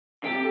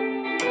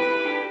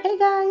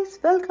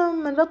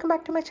welcome and welcome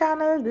back to my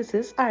channel. This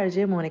is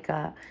RJ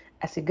Monica.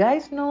 As you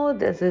guys know,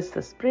 this is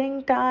the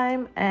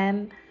springtime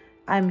and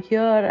I'm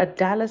here at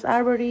Dallas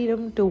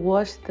Arboretum to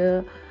watch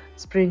the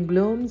spring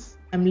blooms.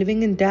 I'm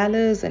living in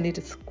Dallas and it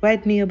is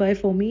quite nearby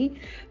for me.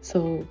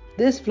 So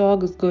this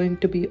vlog is going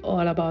to be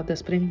all about the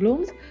spring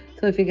blooms.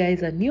 So if you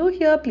guys are new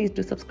here, please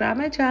do subscribe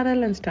my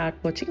channel and start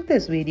watching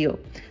this video.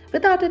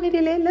 Without any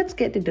delay, let's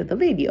get into the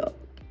video.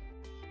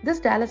 This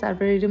Dallas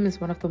Arboretum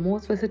is one of the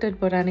most visited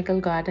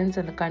botanical gardens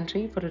in the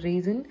country for a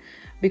reason,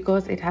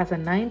 because it has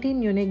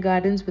 19 unique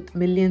gardens with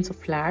millions of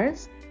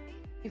flowers.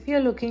 If you're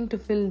looking to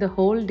fill the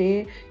whole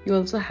day, you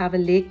also have a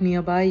lake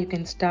nearby. You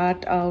can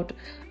start out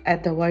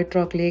at the White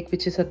Rock Lake,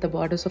 which is at the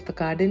borders of the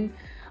garden.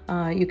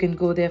 You can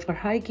go there for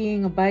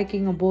hiking or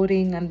biking or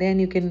boating, and then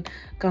you can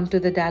come to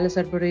the Dallas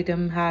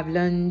Arboretum, have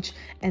lunch,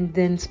 and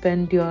then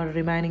spend your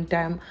remaining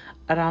time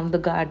around the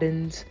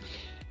gardens.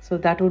 So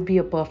that would be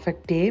a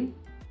perfect day.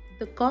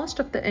 The cost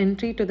of the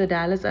entry to the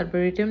Dallas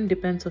Arboretum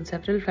depends on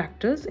several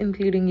factors,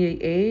 including your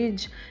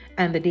age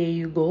and the day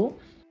you go.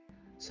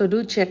 So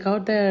do check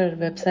out their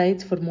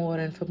websites for more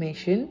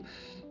information.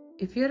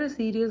 If you're a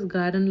serious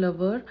garden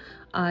lover,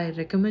 I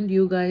recommend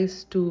you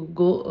guys to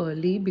go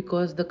early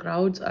because the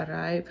crowds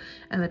arrive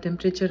and the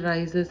temperature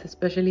rises,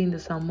 especially in the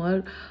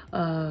summer.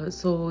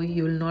 So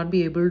you will not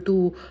be able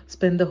to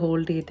spend the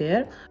whole day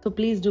there. So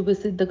please do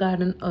visit the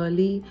garden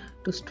early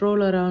to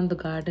stroll around the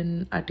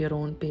garden at your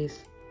own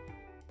pace.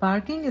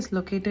 Parking is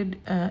located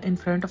in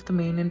front of the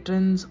main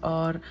entrance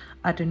or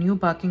at a new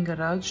parking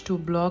garage 2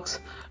 blocks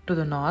to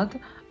the north.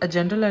 A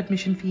general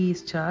admission fee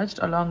is charged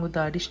along with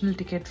the additional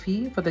ticket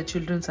fee for the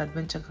children's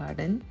adventure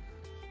garden.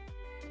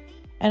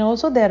 And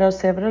also there are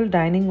several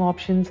dining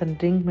options and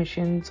drink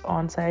machines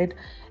on site,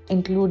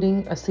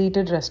 including a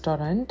seated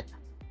restaurant.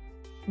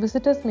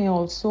 Visitors may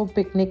also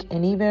picnic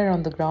anywhere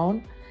on the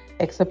ground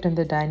except in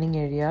the dining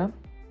area.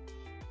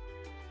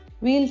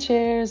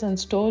 Wheelchairs and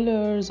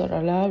strollers are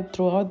allowed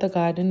throughout the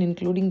garden,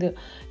 including the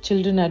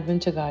Children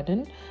Adventure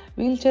Garden.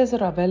 Wheelchairs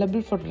are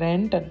available for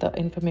rent at the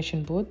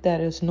information booth. There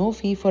is no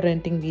fee for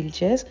renting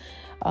wheelchairs,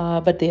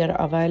 but they are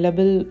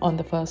available on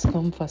the first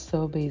come, first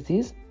serve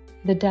basis.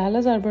 The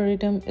Dallas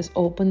Arboretum is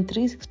open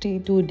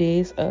 362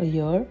 days a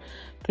year,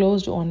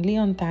 closed only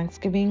on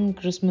Thanksgiving,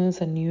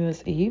 Christmas, and New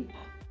Year's Eve.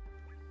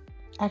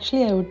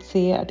 Actually, I would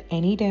say at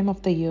any time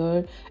of the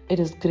year, it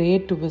is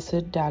great to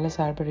visit Dallas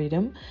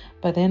Arboretum.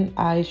 But then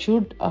I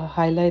should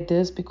highlight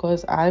this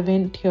because I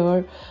went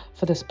here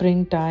for the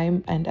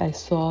springtime and I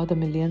saw the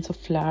millions of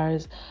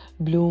flowers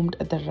bloomed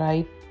at the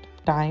right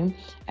time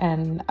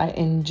and I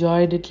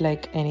enjoyed it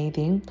like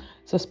anything.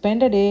 So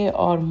spend a day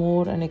or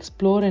more and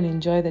explore and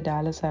enjoy the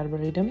Dallas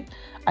Arboretum.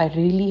 I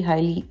really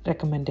highly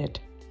recommend it.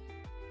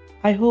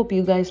 I hope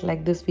you guys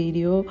like this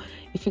video.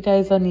 If you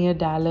guys are near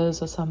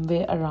Dallas or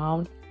somewhere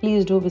around,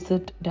 please do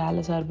visit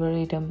Dallas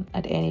Arboretum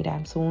at any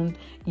time soon.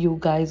 You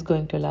guys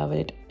going to love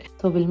it.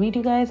 So we'll meet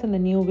you guys in the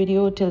new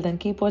video. Till then,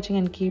 keep watching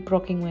and keep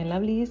rocking my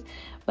lovelies.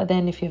 But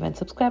then if you haven't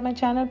subscribed my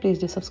channel, please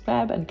do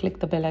subscribe and click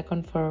the bell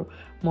icon for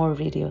more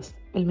videos.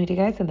 We'll meet you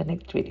guys in the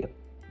next video.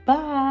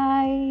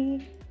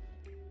 Bye.